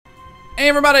Hey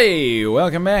everybody!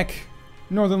 Welcome back.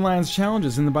 Northern Lions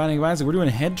Challenges in the Binding of Isaac. We're doing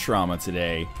head trauma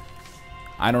today.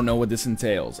 I don't know what this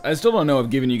entails. I still don't know if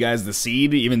giving you guys the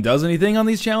seed even does anything on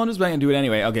these challenges, but I can do it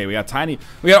anyway. Okay, we got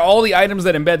all the items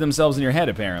that embed themselves in your head,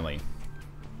 apparently.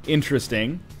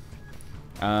 Interesting.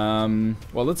 Well,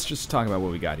 let's just talk about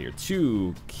what we got here.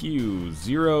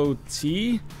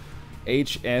 2Q0T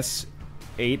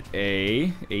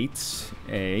HS8A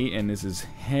 8A, and this is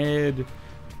head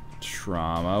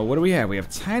trauma. What do we have? We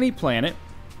have Tiny Planet,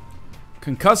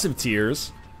 Concussive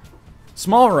Tears,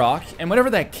 Small Rock, and whatever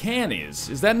that can is.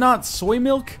 Is that not soy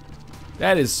milk?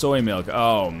 That is soy milk.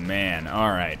 Oh, man.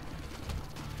 Alright.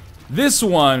 This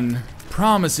one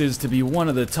promises to be one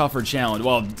of the tougher challenges.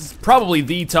 Well, probably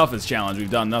the toughest challenge we've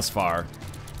done thus far.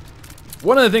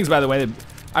 One of the things, by the way, that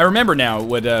I remember now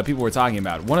what people were talking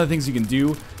about. One of the things you can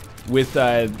do with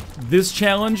this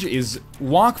challenge is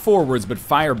walk forwards but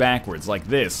fire backwards like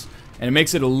this, and it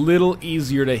makes it a little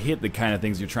easier to hit the kind of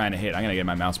things you're trying to hit. I'm gonna get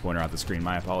my mouse pointer off the screen,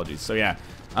 my apologies. So yeah,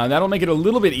 that'll make it a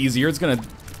little bit easier. It's gonna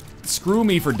screw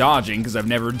me for dodging because I've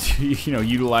never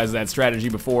utilized that strategy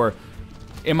before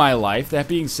in my life. That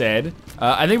being said,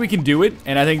 I think we can do it,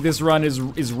 and I think this run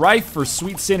is rife for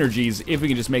sweet synergies if we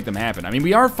can just make them happen. I mean,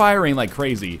 we are firing like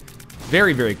crazy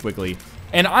very, very quickly,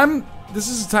 and this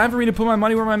is time for me to put my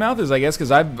money where my mouth is, I guess,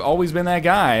 because I've always been that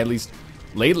guy. At least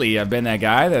lately, I've been that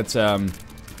guy that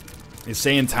is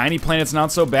saying Tiny Planet's not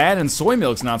so bad and soy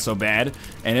milk's not so bad,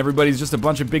 and everybody's just a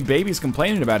bunch of big babies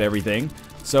complaining about everything.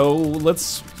 So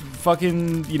let's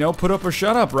fucking, put up or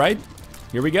shut up, right?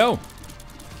 Here we go.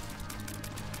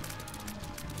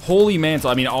 Holy Mantle.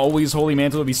 I mean, always Holy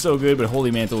Mantle would be so good, but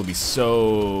Holy Mantle would be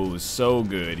so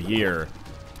good here.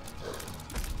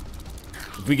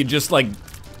 If we could just, like,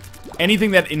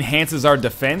 anything that enhances our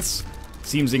defense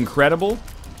seems incredible,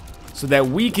 so that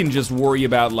we can just worry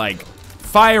about, like,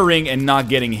 firing and not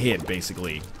getting hit,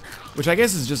 basically. Which I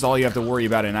guess is just all you have to worry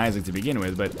about in Isaac to begin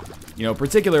with, but,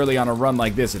 particularly on a run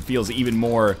like this, it feels even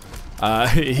more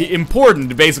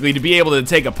important, basically, to be able to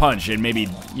take a punch and maybe,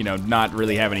 not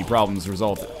really have any problems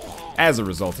as a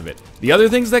result of it. The other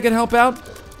things that could help out?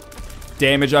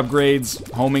 Damage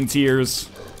upgrades, homing tears,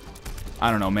 I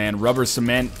don't know, man. Rubber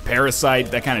cement, parasite,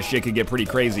 that kind of shit could get pretty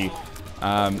crazy.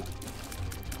 We're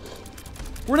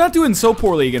not doing so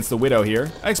poorly against the Widow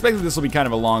here. I expected this will be kind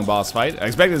of a long boss fight. I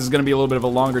expect this is going to be a little bit of a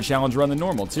longer challenge run than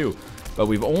normal, too. But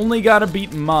we've only got to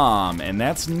beat Mom, and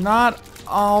that's not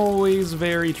always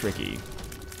very tricky.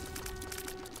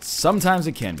 Sometimes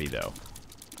it can be, though.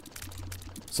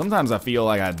 Sometimes I feel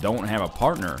like I don't have a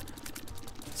partner.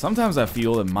 Sometimes I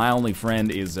feel that my only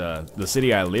friend is the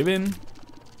city I live in.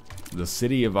 The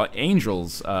city of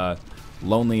angels,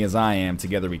 lonely as I am,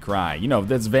 together we cry.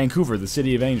 That's Vancouver, the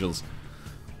city of angels.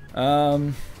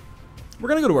 We're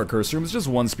gonna go to our curse room. It's just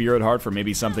one spirit heart for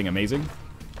maybe something amazing.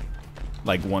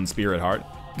 Like one spirit heart.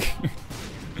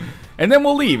 And then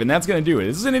we'll leave, and that's gonna do it.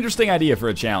 This is an interesting idea for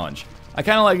a challenge. I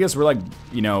kinda like this. We're like,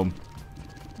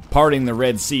 parting the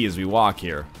Red Sea as we walk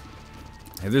here.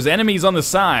 If there's enemies on the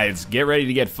sides, get ready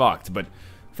to get fucked. But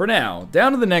for now,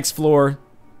 down to the next floor.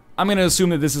 I'm going to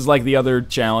assume that this is like the other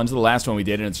challenge, the last one we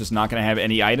did, and it's just not going to have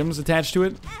any items attached to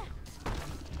it.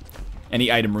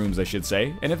 Any item rooms, I should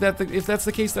say. And if that's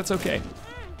the case, that's okay.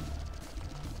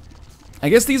 I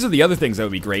guess these are the other things that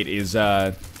would be great, is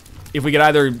if we could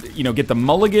either, get the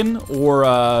mulligan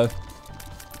or,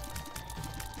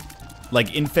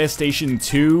 like Infestation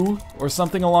 2 or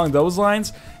something along those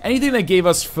lines. Anything that gave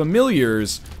us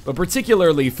familiars, but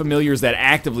particularly familiars that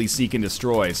actively seek and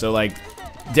destroy. So, like,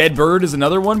 Dead Bird is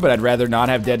another one, but I'd rather not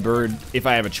have Dead Bird if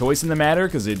I have a choice in the matter,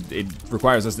 because it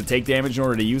requires us to take damage in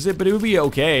order to use it, but it would be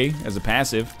okay as a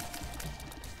passive.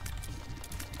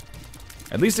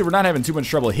 At least if we're not having too much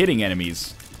trouble hitting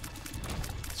enemies.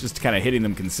 It's just kind of hitting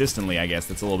them consistently, I guess,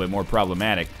 that's a little bit more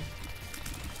problematic.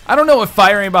 I don't know if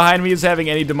firing behind me is having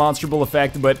any demonstrable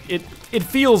effect, but it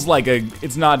feels like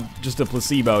it's not just a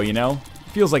placebo, It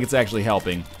feels like it's actually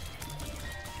helping.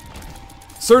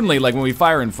 Certainly, like when we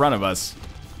fire in front of us,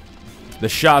 the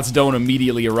shots don't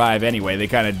immediately arrive anyway. They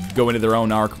kind of go into their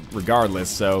own arc regardless,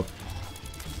 so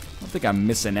I don't think I'm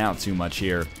missing out too much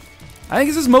here. I think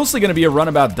this is mostly going to be a run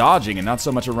about dodging and not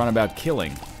so much a run about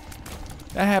killing.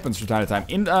 That happens from time to time.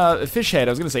 In Fish Head,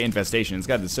 I was going to say Infestation. It's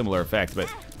got a similar effect,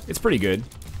 but it's pretty good.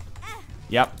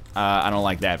 Yep, I don't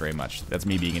like that very much. That's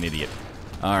me being an idiot.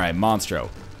 Alright, Monstro.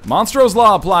 Monstro's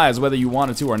Law applies whether you want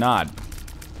it to or not.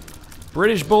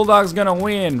 British Bulldog's gonna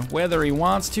win, whether he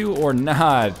wants to or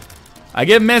not. I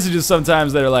get messages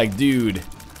sometimes that are like, dude,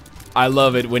 I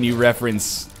love it when you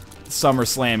reference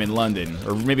SummerSlam in London.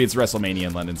 Or maybe it's WrestleMania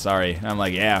in London, sorry. And I'm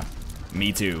like, yeah,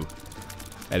 me too.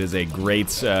 That is a great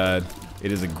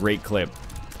It is a great clip.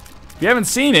 If you haven't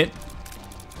seen it,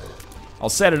 I'll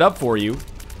set it up for you.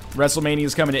 WrestleMania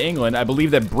is coming to England. I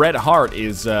believe that Bret Hart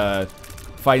is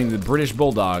fighting the British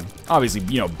Bulldog. Obviously,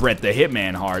 you know, Bret the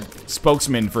Hitman Hart,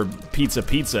 spokesman for Pizza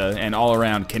Pizza and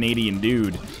all-around Canadian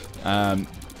dude. And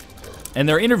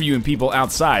they're interviewing people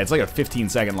outside. It's like a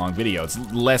 15-second long video. It's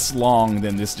less long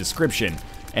than this description.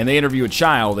 And they interview a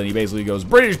child, and he basically goes,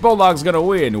 British Bulldog's gonna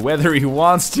win, whether he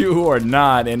wants to or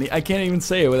not. And I can't even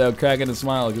say it without cracking a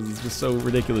smile, because it's just so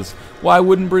ridiculous. Why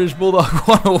wouldn't British Bulldog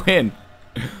want to win?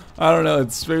 I don't know,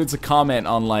 maybe it's a comment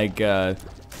on, like, the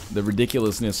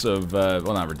ridiculousness of,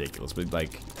 well, not ridiculous, but,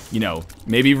 like, you know,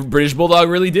 maybe British Bulldog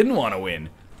really didn't want to win.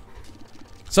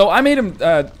 So I made him,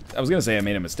 I was gonna say I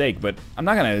made a mistake, but I'm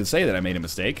not gonna say that I made a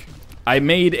mistake. I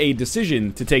made a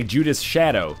decision to take Judas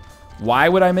Shadow. Why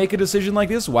would I make a decision like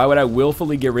this? Why would I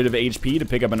willfully get rid of HP to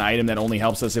pick up an item that only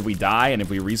helps us if we die, and if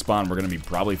we respawn, we're gonna be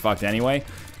probably fucked anyway?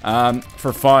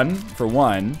 For fun, for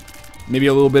one. Maybe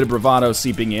a little bit of bravado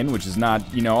seeping in, which is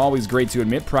not, you know, always great to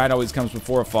admit. Pride always comes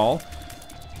before a fall.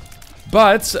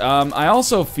 But, I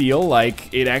also feel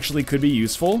like it actually could be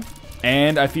useful.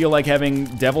 And I feel like having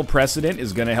Devil Precedent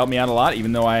is gonna help me out a lot,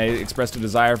 even though I expressed a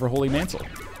desire for Holy Mantle.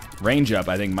 Range up,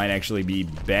 I think, might actually be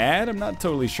bad. I'm not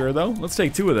totally sure, though. Let's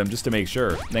take 2 of them just to make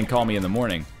sure. Then call me in the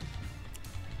morning.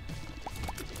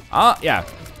 Yeah.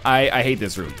 I hate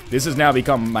this room. This has now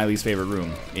become my least favorite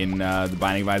room in the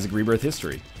Binding of Isaac Rebirth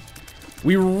history.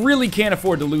 We really can't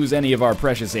afford to lose any of our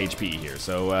precious HP here,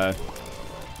 so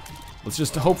let's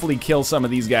just hopefully kill some of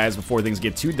these guys before things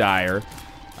get too dire.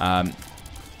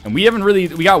 And we haven't really...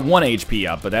 We got 1 HP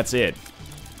up, but that's it.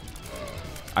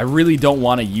 I really don't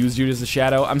want to use Judas the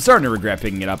Shadow. I'm starting to regret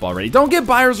picking it up already. Don't get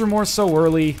buyer's remorse so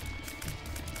early.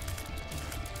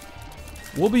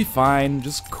 We'll be fine.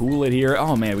 Just cool it here.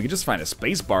 Oh man, we could just find a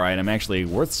spacebar item actually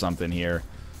worth something here.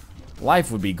 Life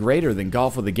would be greater than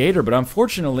golf with a gator, but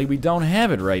unfortunately we don't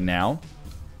have it right now.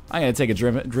 I'm going to take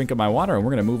a drink of my water and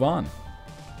we're going to move on.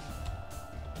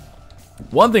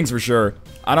 One thing's for sure,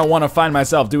 I don't want to find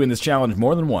myself doing this challenge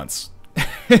more than once.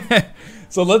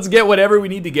 So let's get whatever we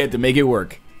need to get to make it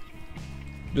work.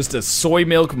 Just a soy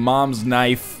milk, mom's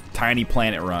knife, tiny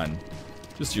planet run.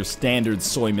 Just your standard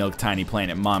soy milk, tiny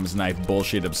planet, mom's knife,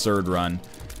 bullshit, absurd run.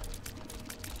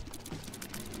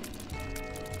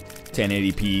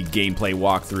 1080p gameplay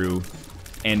walkthrough,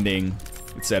 ending,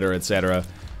 etc., etc.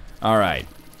 Alright.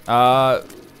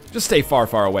 Just stay far,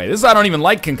 far away. This is, I don't even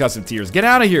like concussive tears. Get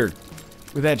out of here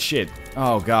with that shit.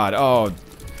 Oh, God. Oh.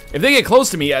 If they get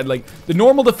close to me, I'd like... The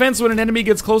normal defense when an enemy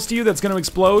gets close to you that's going to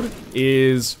explode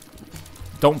is...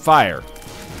 Don't fire.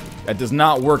 That does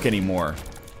not work anymore.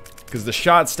 Because the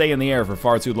shots stay in the air for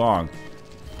far too long.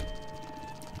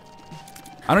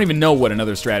 I don't even know what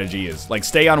another strategy is. Like,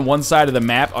 stay on one side of the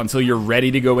map until you're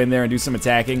ready to go in there and do some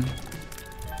attacking.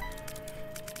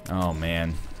 Oh,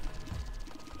 man.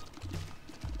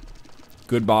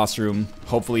 Good boss room.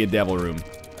 Hopefully a devil room.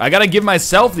 I gotta give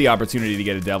myself the opportunity to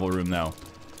get a devil room, though.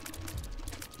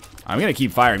 I'm gonna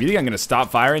keep firing. If you think I'm gonna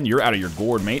stop firing, you're out of your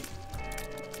gourd, mate.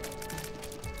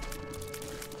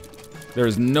 There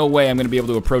is no way I'm gonna be able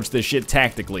to approach this shit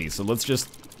tactically, so let's just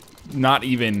not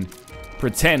even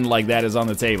pretend like that is on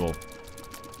the table.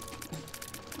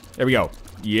 There we go.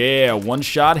 Yeah, one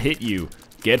shot hit you.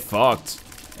 Get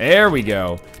fucked. There we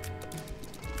go.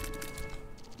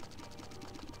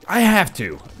 I have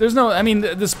to. There's no, I mean,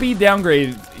 the speed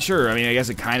downgrade, sure, I mean, I guess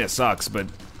it kind of sucks, but...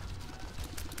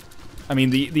 I mean,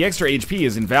 the extra HP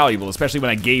is invaluable, especially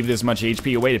when I gave this much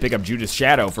HP away to pick up Judas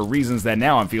Shadow for reasons that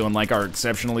now I'm feeling like are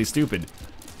exceptionally stupid.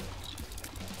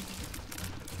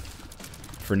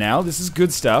 For now, this is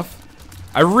good stuff.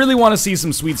 I really want to see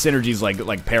some sweet synergies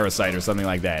like Parasite or something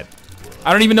like that.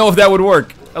 I don't even know if that would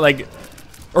work. Like,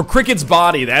 or Cricket's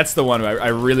Body, that's the one I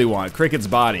really want. Cricket's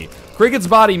Body. Cricket's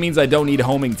Body means I don't need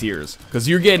homing tears, because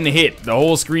you're getting hit. The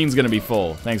whole screen's going to be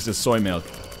full, thanks to soy milk.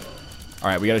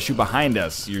 Alright, we gotta shoot behind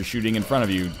us. You're shooting in front of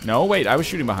you. No, wait, I was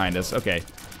shooting behind us. Okay.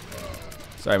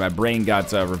 Sorry, my brain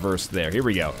got reversed there. Here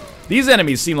we go. These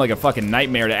enemies seem like a fucking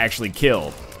nightmare to actually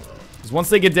kill. Because once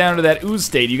they get down to that ooze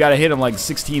state, you gotta hit them like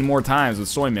 16 more times with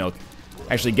soy milk.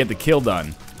 Actually get the kill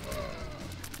done.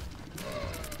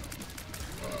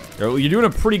 You're doing a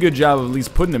pretty good job of at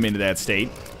least putting them into that state.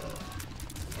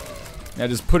 Now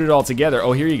just put it all together.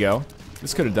 Oh, here you go.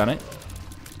 This could have done it.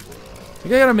 I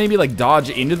think I gotta maybe like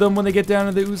dodge into them when they get down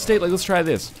to the ooze state. Like, let's try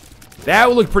this. That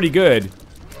would look pretty good.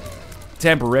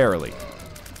 Temporarily.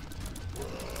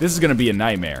 This is gonna be a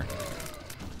nightmare.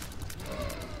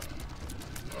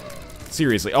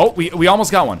 Seriously. Oh, we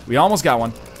almost got one. We almost got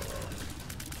one.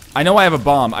 I know I have a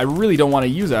bomb. I really don't want to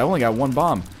use it. I only got one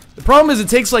bomb. The problem is it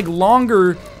takes like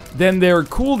longer then their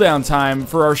cooldown time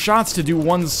for our shots to do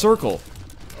one circle.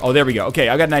 Oh, there we go. Okay,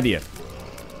 I got an idea.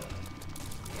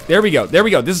 There we go. There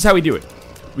we go. This is how we do it.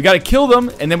 We gotta kill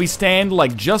them, and then we stand,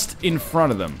 like, just in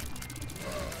front of them.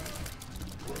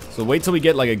 So wait till we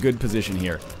get, like, a good position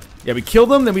here. Yeah, we kill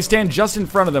them, then we stand just in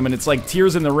front of them, and it's like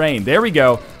tears in the rain. There we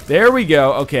go. There we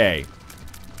go. Okay.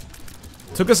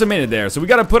 Took us a minute there. So we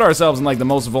gotta put ourselves in, like, the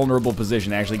most vulnerable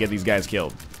position to actually get these guys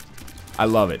killed. I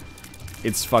love it.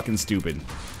 It's fucking stupid.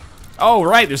 Oh,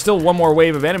 right. There's still one more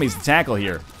wave of enemies to tackle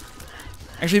here.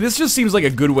 Actually, this just seems like a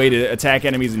good way to attack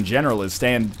enemies in general, is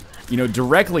stand, you know,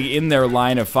 directly in their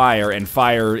line of fire and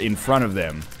fire in front of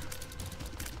them.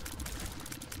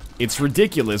 It's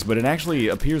ridiculous, but it actually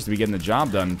appears to be getting the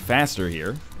job done faster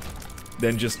here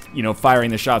than just, you know,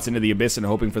 firing the shots into the abyss and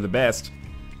hoping for the best.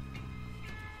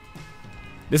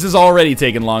 This is already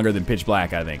taken longer than Pitch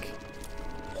Black, I think.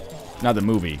 Not the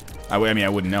movie. I mean, I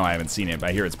wouldn't know. I haven't seen it, but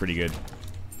I hear it's pretty good.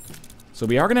 So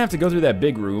we are going to have to go through that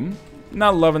big room.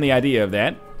 Not loving the idea of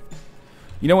that.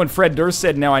 You know when Fred Durst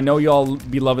said, now I know y'all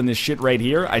be loving this shit right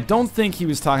here? I don't think he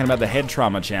was talking about the head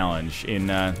trauma challenge in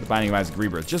The Binding of Isaac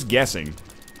Rebirth. Just guessing.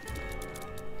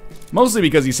 Mostly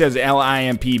because he says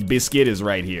LIMP biscuit is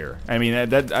right here. I mean,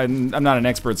 I'm not an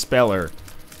expert speller,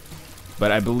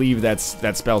 but I believe that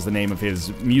spells the name of his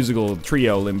musical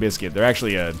trio, Limp Bizkit. They're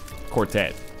actually a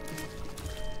quartet.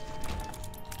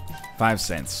 5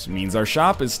 cents means our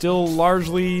shop is still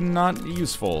largely not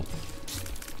useful.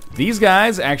 These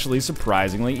guys actually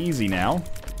surprisingly easy now.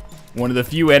 One of the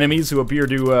few enemies who appear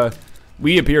to,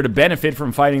 we appear to benefit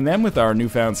from fighting them with our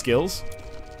newfound skills.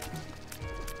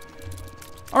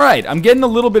 Alright, I'm getting a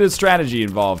little bit of strategy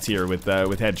involved here with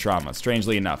head trauma,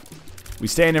 strangely enough. We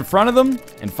stand in front of them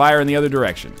and fire in the other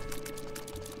direction.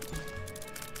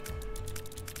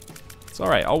 It's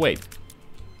alright, I'll wait.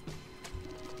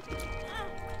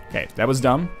 Okay, that was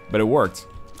dumb, but it worked.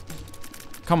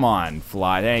 Come on,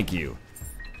 fly, thank you.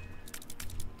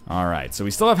 Alright, so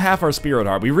we still have half our spirit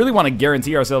heart. We really want to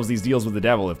guarantee ourselves these deals with the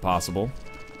devil if possible.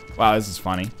 Wow, this is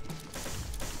funny.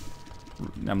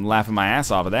 I'm laughing my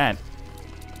ass off of that.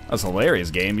 That was a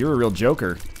hilarious, game. You're a real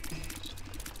joker.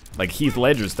 Like Heath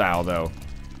Ledger style, though.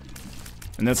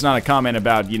 And that's not a comment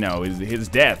about, you know, his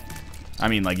death. I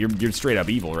mean, like, you're straight up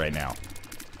evil right now.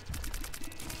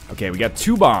 Okay, we got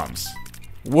 2 bombs.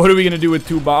 What are we gonna do with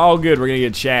 2 bombs? Oh, good, we're gonna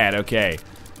get Chad. Okay.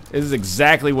 This is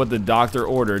exactly what the doctor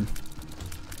ordered.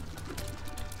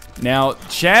 Now,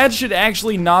 Chad should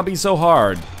actually not be so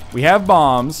hard. We have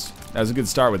bombs. That was a good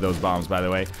start with those bombs, by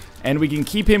the way. And we can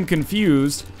keep him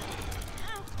confused.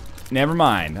 Never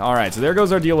mind. Alright, so there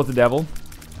goes our deal with the devil.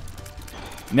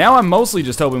 Now I'm mostly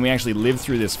just hoping we actually live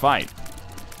through this fight.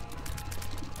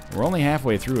 We're only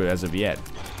halfway through it as of yet.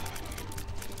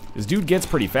 This dude gets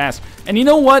pretty fast. And you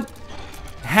know what?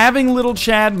 Having little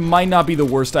Chad might not be the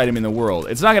worst item in the world.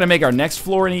 It's not going to make our next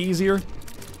floor any easier.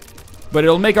 But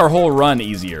it'll make our whole run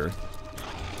easier.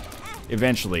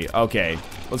 Eventually. Okay.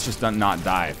 Let's just not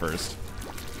die first.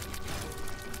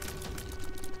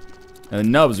 And the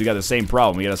nubs, we got the same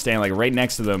problem. We got to stand like right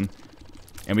next to them.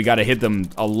 And we got to hit them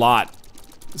a lot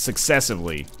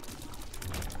successively.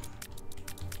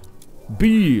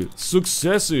 Be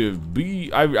successive.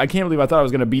 I can't believe I thought I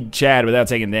was going to beat Chad without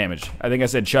taking damage. I think I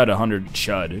said Chubb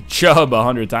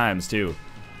 100 times too.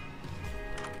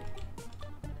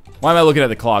 Why am I looking at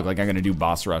the clock like I'm going to do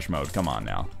boss rush mode? Come on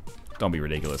now. Don't be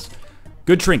ridiculous.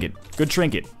 Good trinket. Good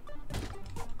trinket.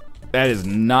 That is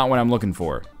not what I'm looking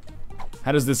for.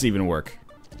 How does this even work?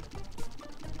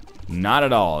 Not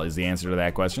at all is the answer to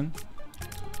that question.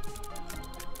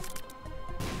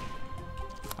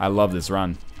 I love this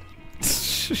run.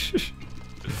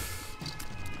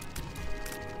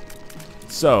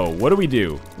 So, what do we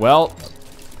do? Well,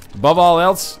 above all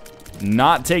else,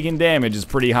 not taking damage is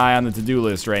pretty high on the to-do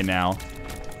list right now.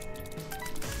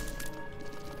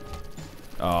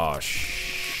 Oh,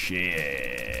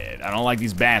 shit. I don't like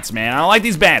these bats, man. I don't like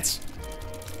these bats.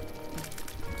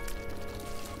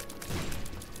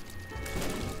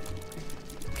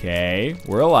 Okay,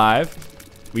 we're alive.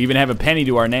 We even have a penny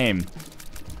to our name.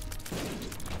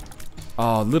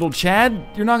 Oh, little Chad,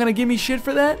 you're not gonna give me shit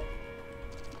for that?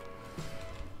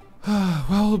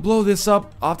 Well, we'll blow this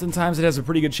up. Oftentimes it has a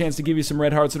pretty good chance to give you some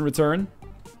red hearts in return.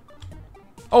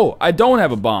 Oh, I don't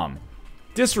have a bomb.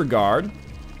 Disregard.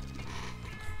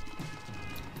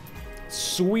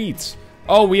 Sweet.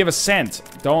 Oh, we have a scent.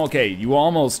 Don't, okay, you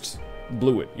almost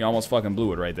blew it. You almost fucking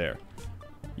blew it right there.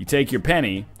 You take your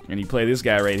penny, and you play this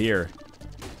guy right here.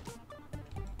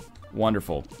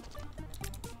 Wonderful.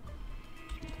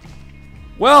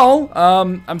 Well,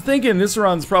 I'm thinking this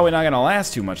run's probably not gonna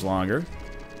last too much longer.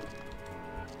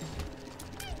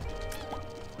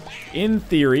 In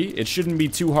theory, it shouldn't be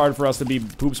too hard for us to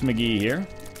beat Poops McGee here.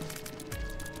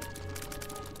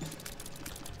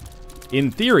 In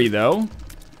theory, though,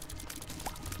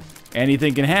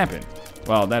 anything can happen.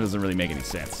 Well, that doesn't really make any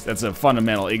sense. That's a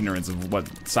fundamental ignorance of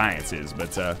what science is,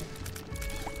 but that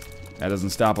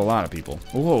doesn't stop a lot of people.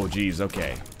 Oh, geez,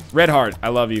 okay. Red Heart, I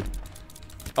love you.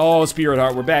 Oh, Spirit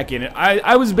Heart, we're back in it.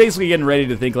 I was basically getting ready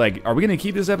to think, like, are we going to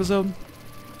keep this episode?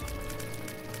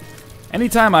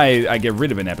 Anytime I get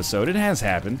rid of an episode, it has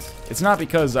happened. It's not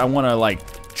because I want to, like,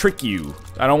 trick you.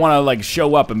 I don't want to, like,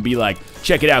 show up and be like,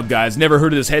 check it out, guys. Never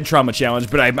heard of this head trauma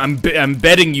challenge, but I'm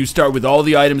betting you start with all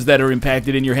the items that are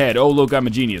impacted in your head. Oh, look, I'm a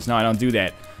genius. No, I don't do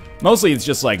that. Mostly, it's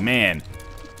just like, man,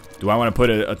 do I want to put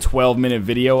a 12-minute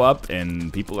video up?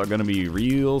 And people are going to be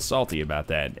real salty about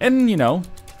that. And, you know,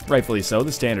 rightfully so.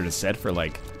 The standard is set for,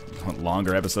 like,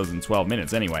 longer episodes than 12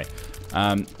 minutes anyway.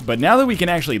 But now that we can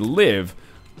actually live,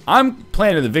 I'm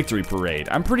planning the victory parade.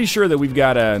 I'm pretty sure that we've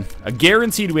got a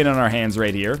guaranteed win on our hands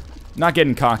right here. Not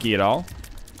getting cocky at all.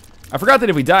 I forgot that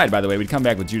if we died, by the way, we'd come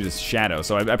back with Judas' shadow,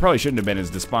 so I probably shouldn't have been as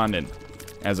despondent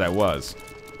as I was.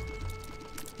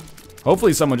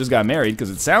 Hopefully someone just got married, because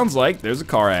it sounds like there's a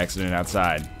car accident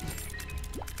outside.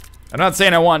 I'm not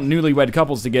saying I want newlywed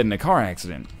couples to get in a car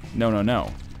accident. No, no,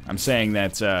 no. I'm saying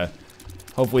that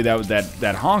hopefully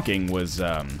that honking was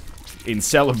in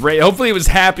celebration. Hopefully it was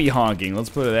happy honking. Let's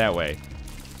put it that way.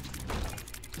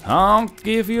 Honk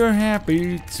if you're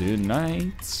happy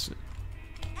tonight.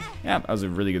 Yeah, that was a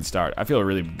really good start. I feel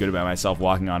really good about myself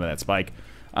walking onto that spike.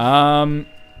 What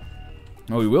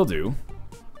we will do,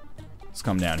 let's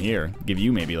come down here. Give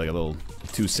you maybe like a little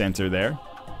 2-center there.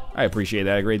 I appreciate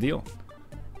that a great deal.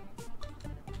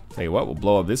 Tell you what, we'll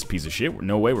blow up this piece of shit.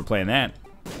 No way we're playing that.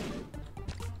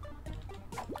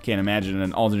 Can't imagine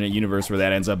an alternate universe where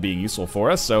that ends up being useful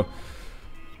for us, so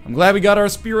I'm glad we got our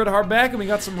Spirit Heart back and we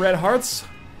got some red hearts.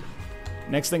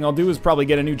 Next thing I'll do is probably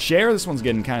get a new chair. This one's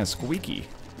getting kind of squeaky.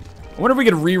 I wonder if we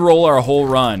could re-roll our whole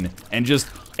run and just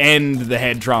end the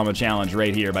head trauma challenge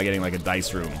right here by getting like a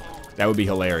dice room. That would be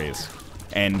hilarious.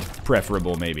 And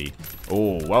preferable, maybe.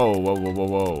 Oh, whoa, whoa, whoa, whoa,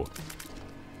 whoa.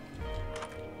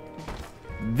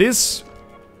 This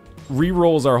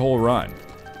re-rolls our whole run.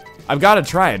 I've got to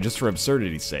try it just for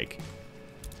absurdity's sake.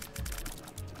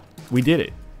 We did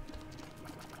it.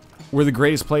 We're the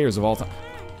greatest players of all time.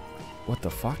 What the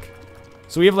fuck?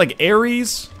 So we have like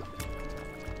Ares,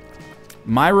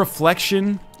 my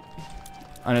reflection,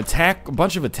 an attack, a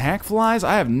bunch of attack flies.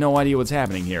 I have no idea what's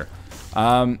happening here.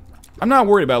 I'm not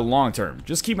worried about long term.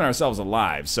 Just keeping ourselves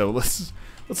alive. So let's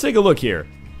take a look here.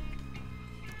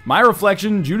 My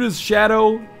reflection, Judas'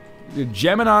 shadow,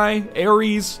 Gemini,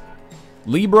 Ares,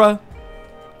 Libra,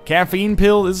 caffeine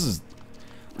pill. This is,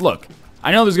 look,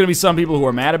 I know there's gonna be some people who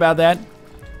are mad about that.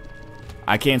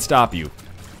 I can't stop you.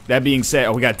 That being said,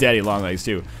 oh, we got Daddy Longlegs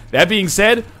too. That being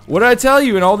said, what did I tell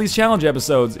you in all these challenge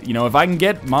episodes? You know, if I can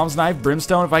get Mom's Knife,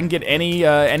 Brimstone, if I can get any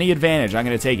advantage, I'm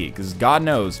gonna take it, because God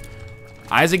knows,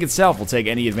 Isaac itself will take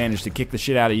any advantage to kick the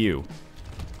shit out of you.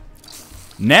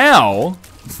 Now,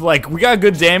 it's like, we got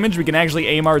good damage, we can actually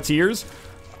aim our tiers.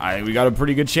 We got a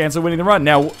pretty good chance of winning the run.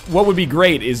 Now, what would be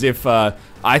great is if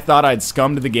I thought I'd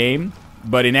scummed the game,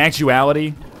 but in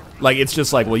actuality, like, it's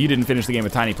just like, well, you didn't finish the game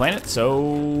with Tiny Planet,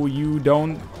 so you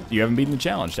haven't beaten the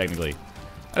challenge, technically.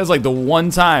 That is like the one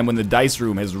time when the dice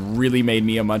room has really made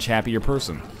me a much happier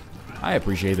person. I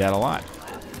appreciate that a lot.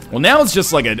 Well, now it's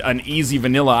just like an easy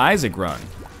vanilla Isaac run.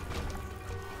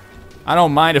 I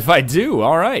don't mind if I do,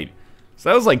 alright. So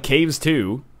that was like Caves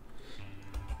 2.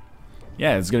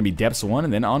 Yeah, it's gonna be Depths 1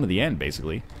 and then on to the end,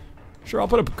 basically. Sure, I'll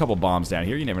put a couple bombs down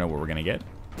here. You never know what we're gonna get.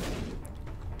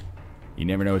 You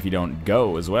never know if you don't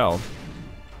go as well.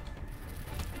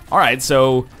 Alright,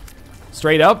 so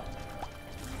straight up,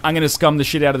 I'm gonna scum the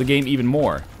shit out of the game even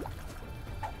more.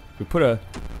 We put a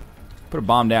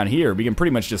bomb down here, we can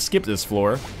pretty much just skip this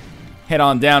floor. Head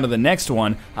on down to the next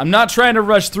one. I'm not trying to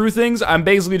rush through things, I'm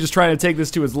basically just trying to take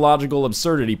this to its logical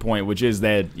absurdity point, which is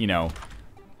that, you know,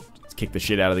 let's kick the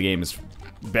shit out of the game as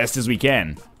best as we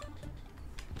can.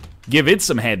 Give it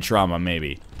some head trauma,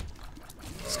 maybe.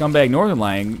 Scumbag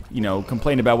Northernlion, you know,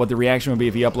 complained about what the reaction would be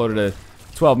if he uploaded a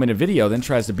 12-minute video, then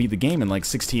tries to beat the game in like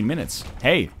 16 minutes.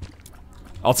 Hey,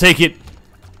 I'll take it.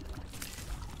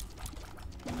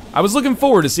 I was looking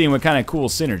forward to seeing what kind of cool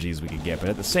synergies we could get, but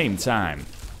at the same time,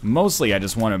 mostly I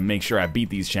just want to make sure I beat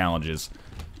these challenges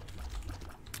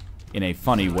in a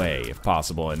funny way, if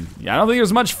possible. And I don't think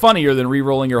there's much funnier than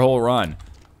re-rolling your whole run.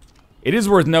 It is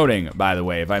worth noting, by the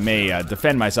way, if I may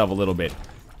defend myself a little bit,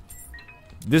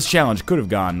 this challenge could have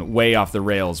gone way off the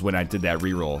rails when I did that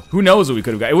re-roll. Who knows what we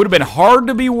could have got. It would have been hard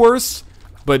to be worse,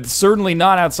 but certainly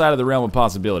not outside of the realm of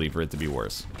possibility for it to be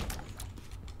worse.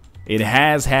 It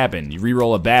has happened. You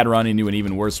re-roll a bad run into an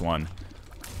even worse one.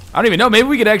 I don't even know. Maybe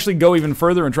we could actually go even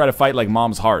further and try to fight like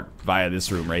Mom's Heart via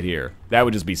this room right here. That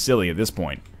would just be silly at this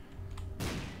point.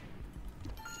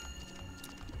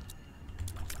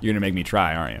 You're gonna make me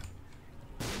try, aren't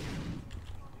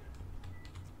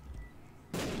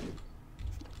you?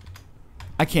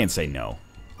 I can't say no.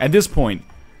 At this point,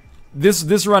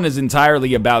 this run is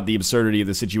entirely about the absurdity of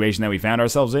the situation that we found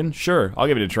ourselves in. Sure, I'll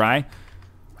give it a try.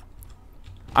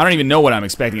 I don't even know what I'm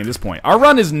expecting at this point. Our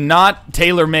run is not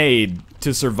tailor-made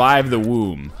to survive the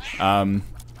womb.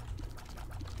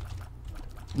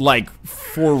 Like,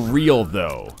 for real,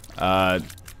 though.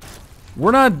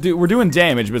 We're doing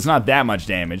damage, but it's not that much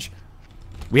damage.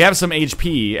 We have some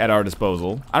HP at our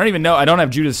disposal. I don't even know. I don't have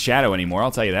Judas' Shadow anymore,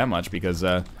 I'll tell you that much, because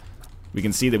we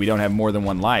can see that we don't have more than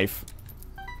one life.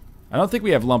 I don't think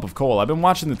we have Lump of Coal. I've been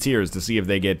watching the tiers to see if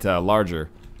they get larger.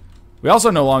 We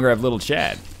also no longer have Little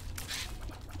Chad.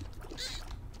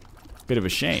 Bit of a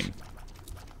shame.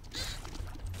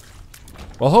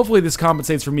 Well, hopefully this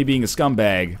compensates for me being a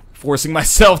scumbag, forcing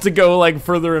myself to go like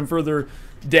further and further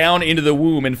down into the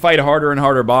womb and fight harder and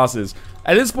harder bosses.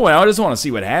 At this point, I just want to see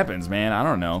what happens, man. I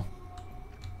don't know.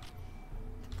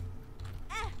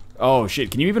 Oh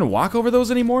shit, can you even walk over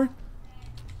those anymore?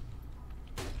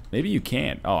 Maybe you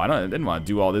can't. Oh, I didn't want to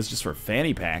do all this just for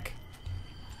fanny pack.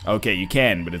 Okay, you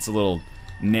can, but it's a little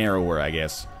narrower, I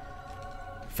guess.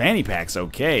 Fanny pack's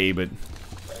okay, but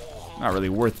not really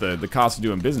worth the cost of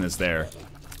doing business there.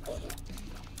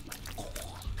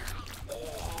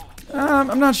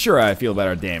 I'm not sure how I feel about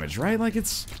our damage, right? Like,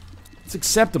 it's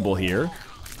acceptable here.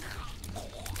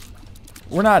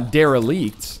 We're not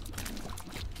derelict.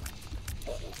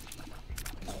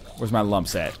 Where's my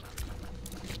lumps at?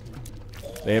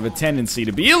 They have a tendency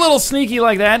to be a little sneaky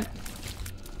like that.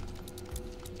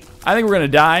 I think we're gonna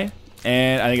die,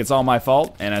 and I think it's all my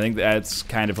fault, and I think that's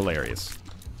kind of hilarious.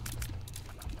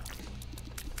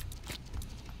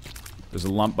 There's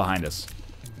a lump behind us.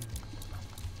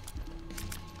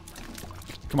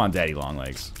 Come on, Daddy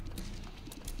Longlegs.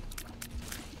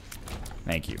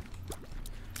 Thank you.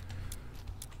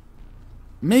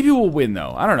 Maybe we'll win,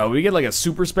 though. I don't know. We get like a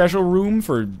super special room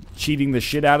for cheating the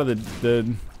shit out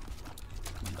of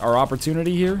our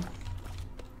opportunity here.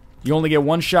 You only get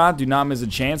one shot. Do not miss a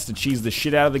chance to cheese the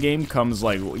shit out of the game. Comes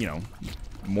like, you know,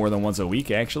 more than once a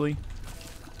week, actually.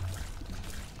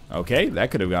 Okay,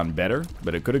 that could have gone better,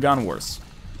 but it could have gone worse.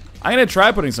 I'm gonna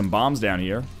try putting some bombs down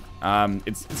here.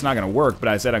 It's not gonna work, but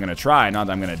I said I'm gonna try, not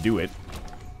that I'm gonna do it.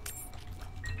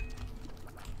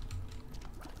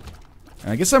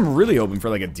 And I guess I'm really hoping for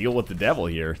like a deal with the devil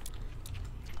here.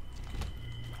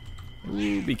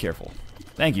 Ooh, be careful.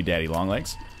 Thank you, Daddy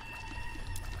Longlegs.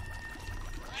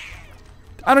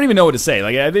 I don't even know what to say.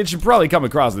 Like, it should probably come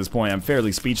across at this point. I'm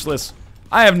fairly speechless.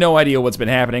 I have no idea what's been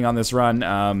happening on this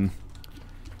run.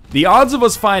 The odds of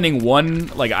us finding one,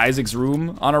 like, Isaac's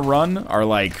room on a run are,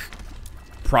 like,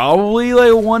 probably,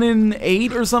 like, 1 in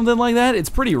 8 or something like that. It's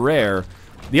pretty rare.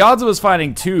 The odds of us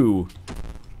finding 2...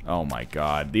 Oh, my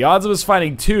God. The odds of us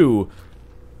finding 2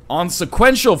 on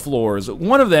sequential floors,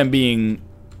 one of them being,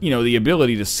 you know, the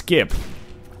ability to skip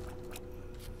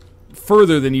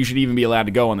further than you should even be allowed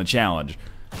to go on the challenge.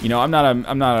 You know, I'm not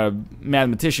a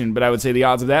mathematician, but I would say the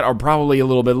odds of that are probably a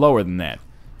little bit lower than that.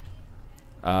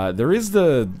 There is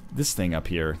this thing up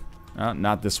here.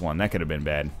 Not this one. That could have been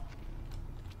bad.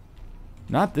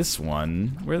 Not this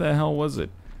one. Where the hell was it?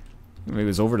 Maybe it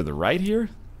was over to the right here?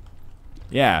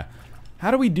 Yeah. How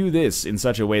do we do this in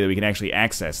such a way that we can actually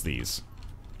access these?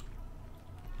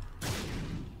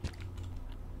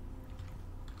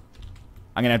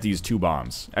 I'm gonna have to use 2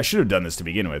 bombs. I should have done this to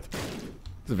begin with.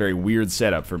 It's a very weird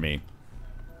setup for me.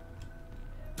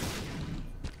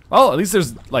 Well, at least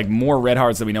there's, like, more red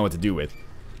hearts that we know what to do with.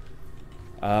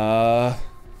 I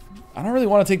don't really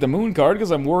want to take the moon card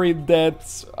because I'm worried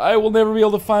that I will never be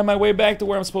able to find my way back to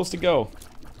where I'm supposed to go.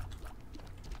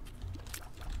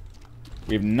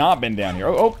 We've not been down here.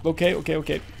 Oh,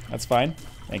 okay. That's fine.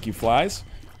 Thank you, flies.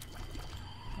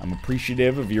 I'm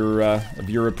appreciative of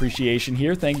your appreciation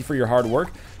here. Thank you for your hard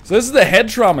work. So this is the head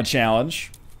trauma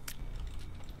challenge.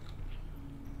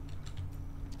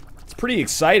 It's pretty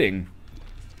exciting.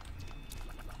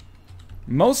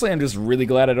 Mostly I'm just really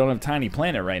glad I don't have Tiny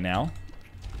Planet right now.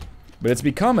 But it's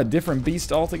become a different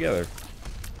beast altogether.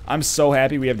 I'm so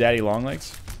happy we have Daddy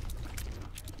Longlegs.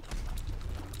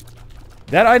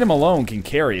 That item alone can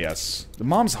carry us. The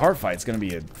Mom's Heart fight's gonna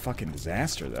be a fucking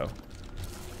disaster, though.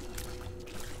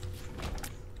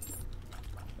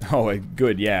 Oh,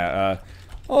 good, yeah.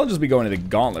 I'll just be going to the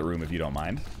gauntlet room if you don't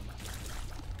mind.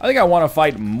 I think I want to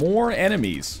fight more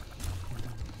enemies.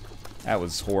 That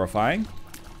was horrifying.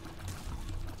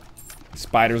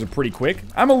 Spiders are pretty quick.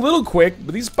 I'm a little quick,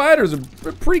 but these spiders are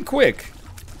pretty quick.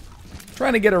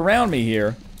 Trying to get around me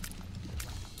here.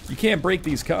 You can't break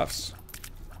these cuffs.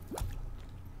 I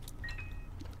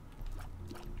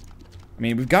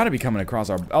mean, we've got to be coming across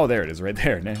our... Oh, there it is, right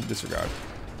there. Disregard.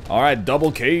 Alright,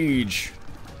 double cage.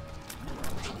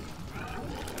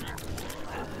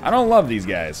 I don't love these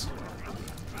guys.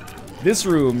 This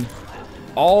room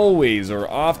always or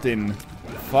often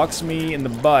fucks me in the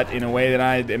butt in a way that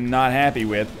I am not happy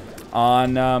with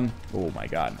on, oh my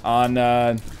god, on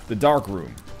the dark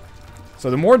room. So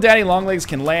the more Daddy Longlegs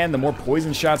can land, the more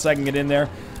poison shots I can get in there,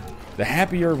 the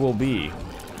happier we'll be.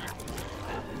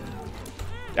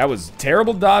 That was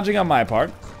terrible dodging on my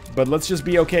part, but let's just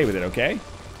be okay with it, okay?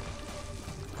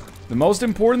 The most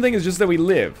important thing is just that we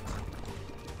live.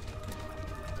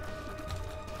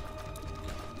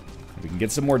 We can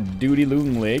get some more duty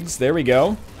loon legs. There we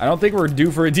go. I don't think we're due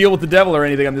for a deal with the devil or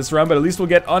anything on this run, but at least we'll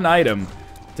get an item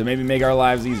to maybe make our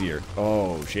lives easier.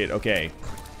 Oh, shit. Okay.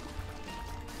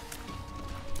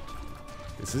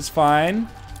 This is fine.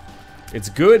 It's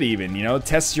good even, you know? It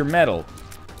tests your metal.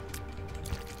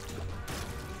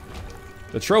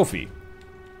 The trophy.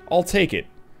 I'll take it.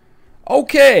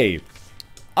 Okay.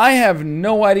 I have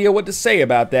no idea what to say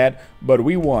about that, but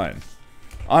we won.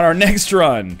 On our next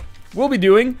run, we'll be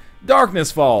doing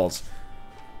Darkness Falls.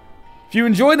 If you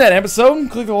enjoyed that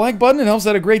episode, click the like button. It helps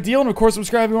out a great deal. And of course,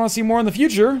 subscribe if you want to see more in the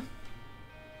future.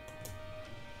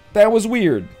 That was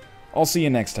weird. I'll see you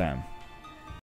next time.